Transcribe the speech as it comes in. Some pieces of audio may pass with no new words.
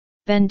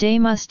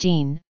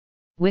Bendamustine,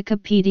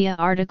 Wikipedia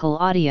article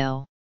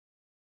audio.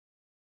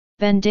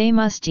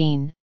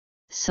 Bendamustine,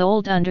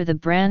 sold under the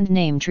brand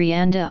name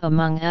Trianda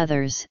among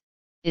others,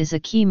 is a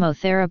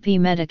chemotherapy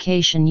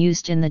medication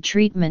used in the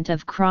treatment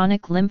of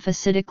chronic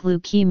lymphocytic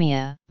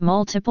leukemia,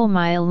 multiple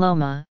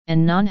myeloma,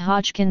 and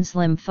non-Hodgkin's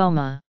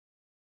lymphoma.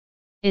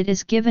 It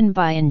is given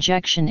by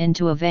injection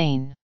into a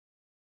vein.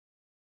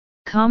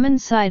 Common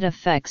side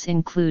effects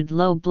include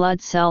low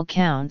blood cell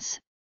counts,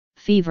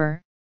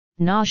 fever,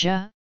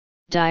 nausea,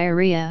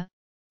 diarrhea,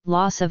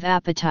 loss of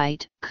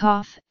appetite,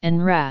 cough,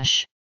 and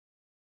rash.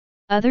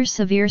 Other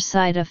severe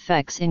side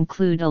effects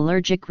include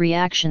allergic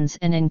reactions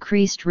and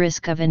increased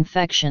risk of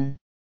infection.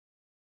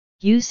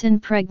 Use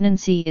in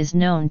pregnancy is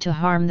known to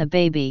harm the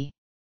baby.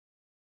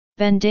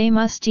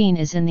 Bendamustine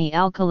is in the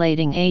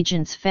alkylating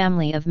agents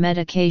family of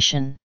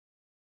medication.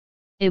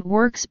 It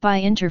works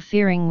by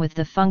interfering with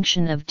the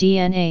function of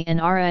DNA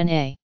and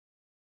RNA.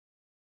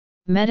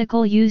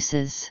 Medical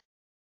uses.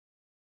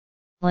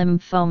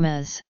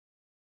 Lymphomas.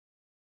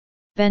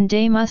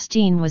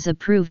 Bendamustine was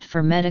approved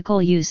for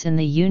medical use in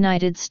the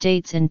United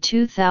States in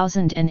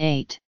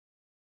 2008.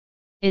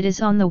 It is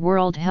on the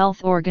World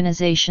Health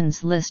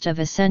Organization's list of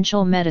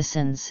essential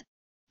medicines,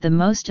 the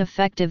most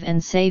effective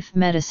and safe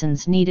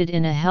medicines needed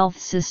in a health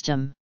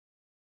system.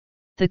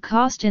 The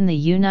cost in the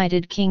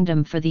United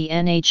Kingdom for the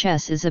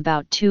NHS is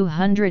about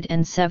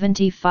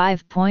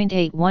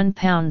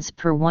 £275.81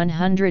 per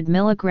 100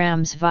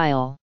 mg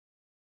vial.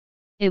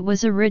 It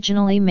was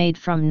originally made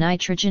from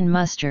nitrogen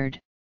mustard.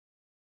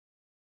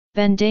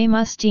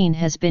 Bendamustine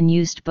has been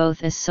used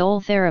both as sole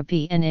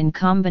therapy and in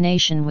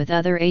combination with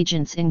other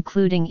agents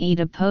including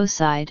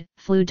etoposide,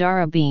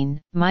 fludarabine,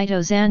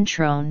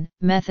 mitoxantrone,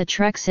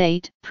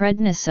 methotrexate,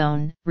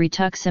 prednisone,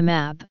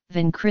 rituximab,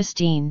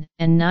 vincristine,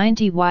 and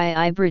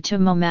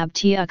 90Y-ibrutamumab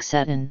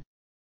tioxetine.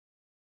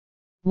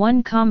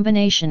 One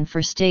combination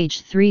for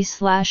stage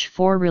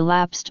 3/4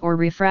 relapsed or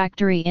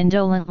refractory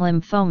indolent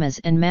lymphomas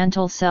and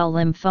mantle cell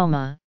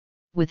lymphoma,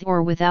 with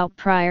or without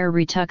prior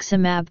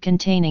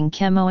rituximab-containing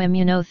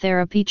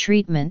chemoimmunotherapy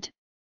treatment,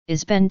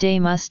 is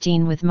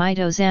bendamustine with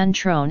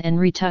mitoxantrone and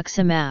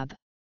rituximab.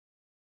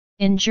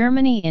 In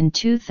Germany in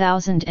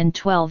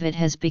 2012 it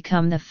has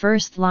become the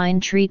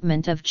first-line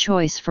treatment of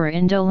choice for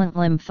indolent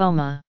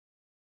lymphoma.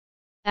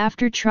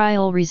 After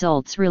trial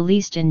results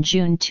released in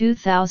June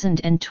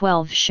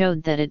 2012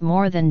 showed that it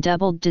more than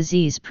doubled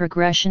disease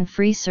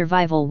progression-free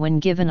survival when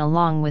given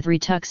along with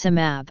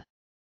rituximab.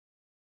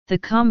 The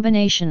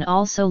combination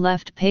also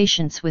left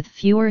patients with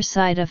fewer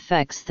side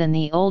effects than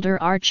the older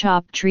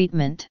R-CHOP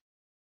treatment.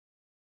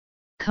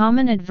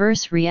 Common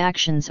adverse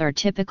reactions are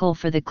typical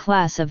for the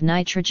class of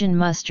nitrogen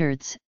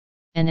mustards,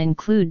 and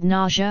include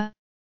nausea,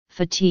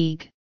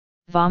 fatigue,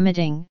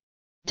 vomiting,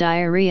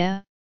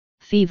 diarrhea,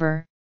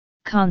 fever,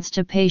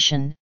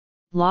 constipation,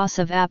 loss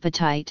of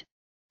appetite,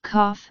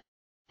 cough,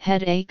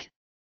 headache,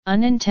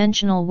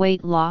 unintentional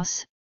weight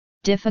loss,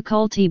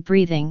 difficulty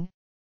breathing,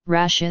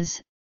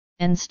 rashes,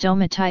 and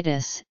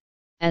stomatitis,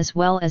 as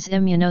well as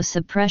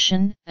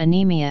immunosuppression,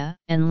 anemia,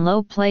 and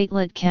low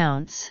platelet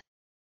counts.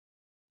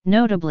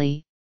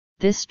 Notably,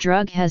 this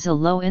drug has a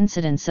low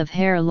incidence of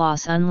hair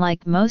loss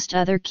unlike most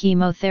other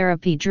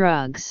chemotherapy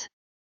drugs.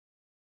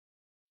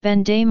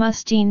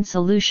 Bendamustine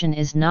solution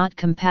is not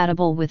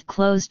compatible with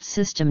closed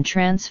system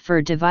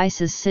transfer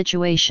devices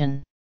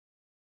situation.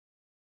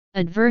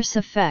 Adverse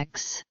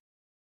effects.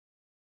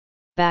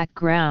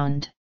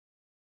 Background.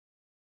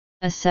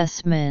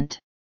 Assessment.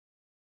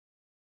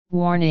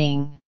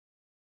 Warning.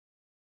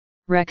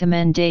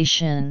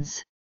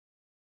 Recommendations.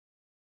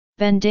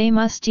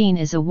 Bendamustine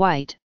is a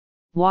white,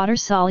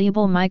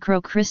 water-soluble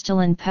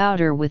microcrystalline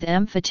powder with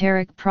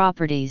amphoteric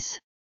properties.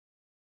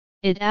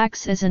 It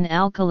acts as an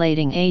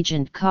alkylating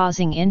agent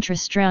causing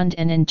intrastrand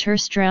and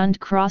interstrand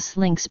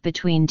cross-links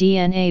between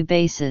DNA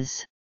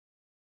bases.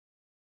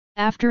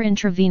 After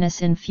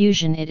intravenous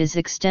infusion it is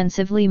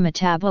extensively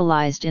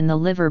metabolized in the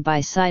liver by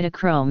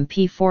cytochrome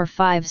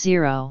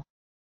P450.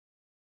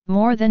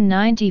 More than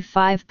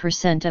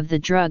 95% of the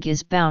drug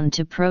is bound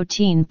to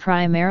protein,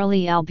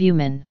 primarily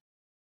albumin.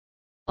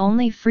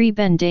 Only free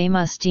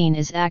bendamustine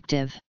is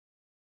active.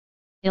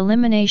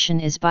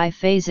 Elimination is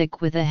biphasic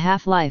with a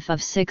half-life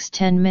of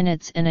 6–10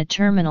 minutes and a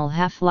terminal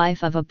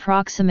half-life of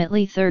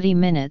approximately 30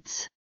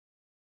 minutes.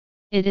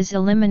 It is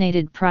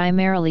eliminated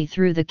primarily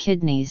through the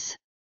kidneys.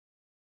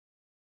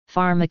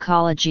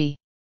 Pharmacology.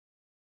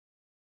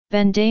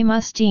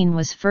 Bendamustine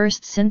was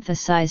first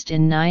synthesized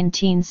in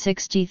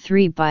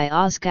 1963 by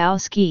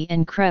Oskowski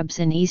and Krebs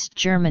in East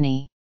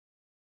Germany.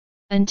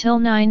 Until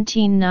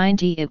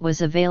 1990 it was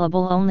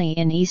available only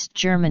in East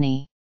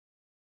Germany.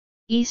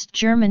 East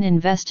German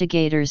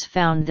investigators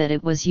found that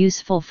it was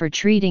useful for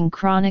treating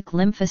chronic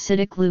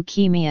lymphocytic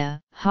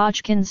leukemia,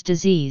 Hodgkin's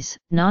disease,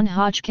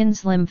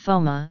 non-Hodgkin's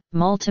lymphoma,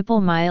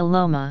 multiple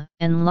myeloma,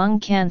 and lung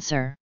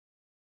cancer.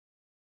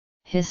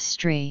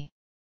 History.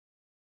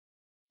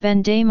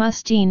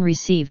 Bendamustine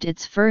received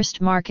its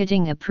first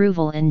marketing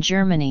approval in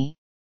Germany,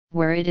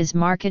 where it is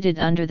marketed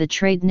under the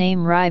trade name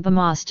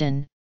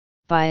Bendamustine,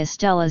 by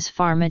Astellas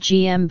Pharma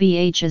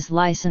GmbH as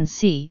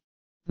licensee,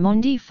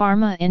 Mundi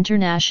Pharma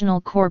International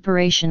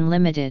Corporation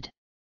Limited.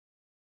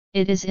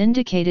 It is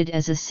indicated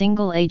as a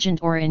single agent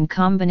or in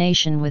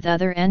combination with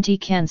other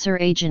anti-cancer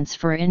agents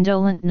for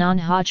indolent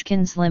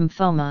non-Hodgkin's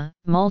lymphoma,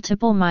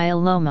 multiple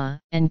myeloma,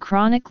 and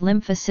chronic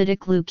lymphocytic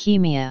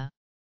leukemia.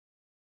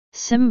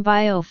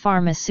 Symbio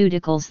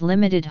Pharmaceuticals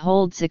Limited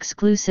holds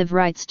exclusive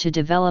rights to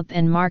develop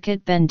and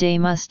market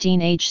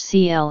Bendamustine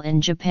HCl in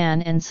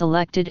Japan and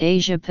selected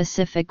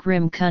Asia-Pacific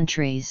Rim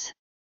countries.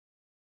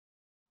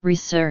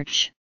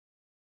 Research.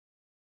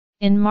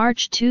 In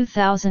March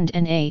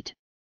 2008,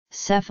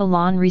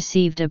 Cephalon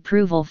received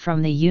approval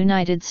from the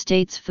United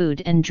States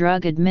Food and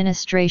Drug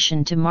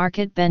Administration to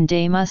market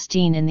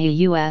Bendamustine in the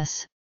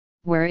U.S.,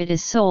 where it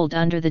is sold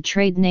under the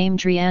trade name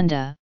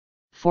Trianda,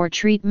 for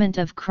treatment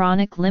of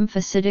chronic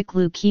lymphocytic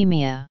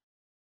leukemia.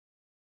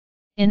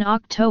 In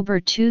October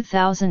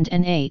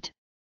 2008,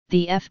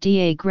 the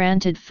FDA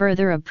granted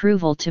further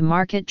approval to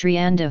market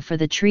Trianda for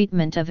the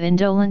treatment of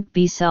indolent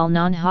B-cell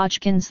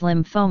non-Hodgkin's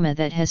lymphoma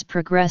that has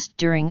progressed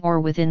during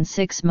or within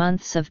 6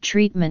 months of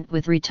treatment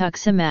with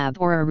rituximab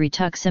or a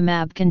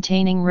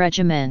rituximab-containing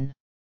regimen.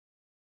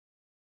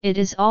 It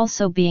is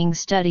also being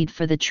studied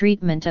for the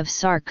treatment of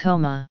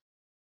sarcoma.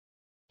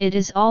 It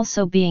is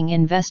also being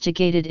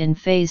investigated in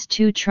Phase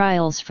 2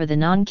 trials for the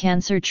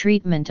non-cancer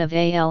treatment of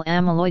AL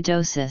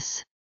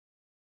amyloidosis.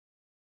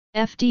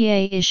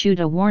 FDA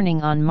issued a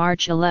warning on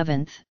March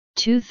 11,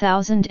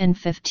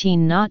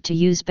 2015 not to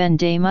use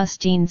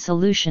Bendamustine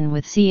solution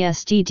with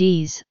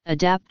CSTDs,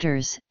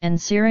 adapters,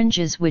 and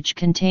syringes which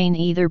contain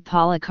either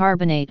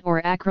polycarbonate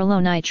or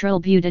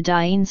acrylonitrile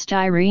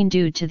styrene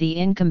due to the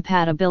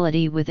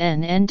incompatibility with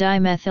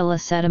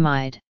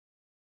N-dimethylacetamide.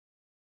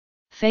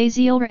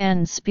 Phaseol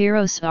and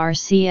Spirosar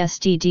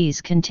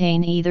CSTDs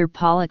contain either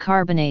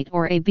polycarbonate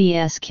or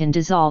ABS can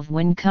dissolve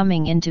when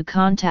coming into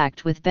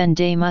contact with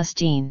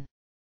Bendamustine.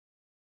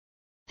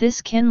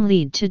 This can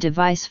lead to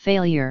device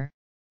failure,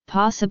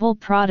 possible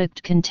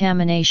product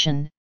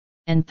contamination,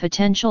 and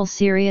potential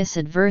serious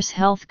adverse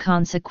health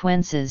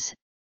consequences,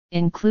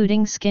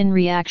 including skin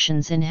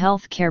reactions in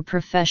healthcare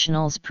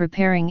professionals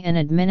preparing and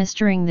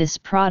administering this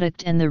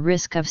product and the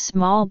risk of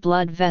small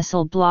blood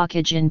vessel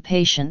blockage in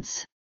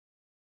patients.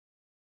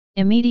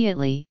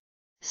 Immediately,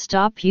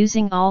 stop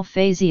using all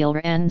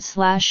Phaseol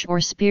and/or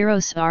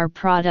Spirosar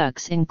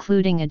products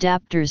including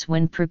adapters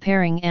when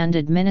preparing and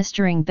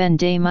administering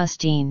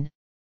Bendamustine.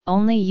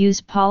 Only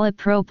use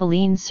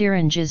polypropylene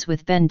syringes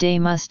with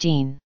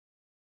Bendamustine.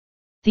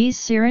 These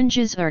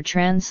syringes are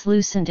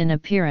translucent in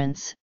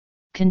appearance.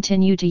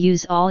 Continue to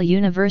use all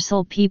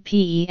universal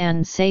PPE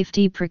and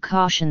safety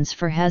precautions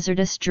for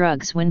hazardous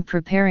drugs when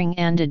preparing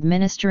and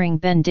administering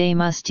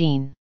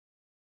Bendamustine.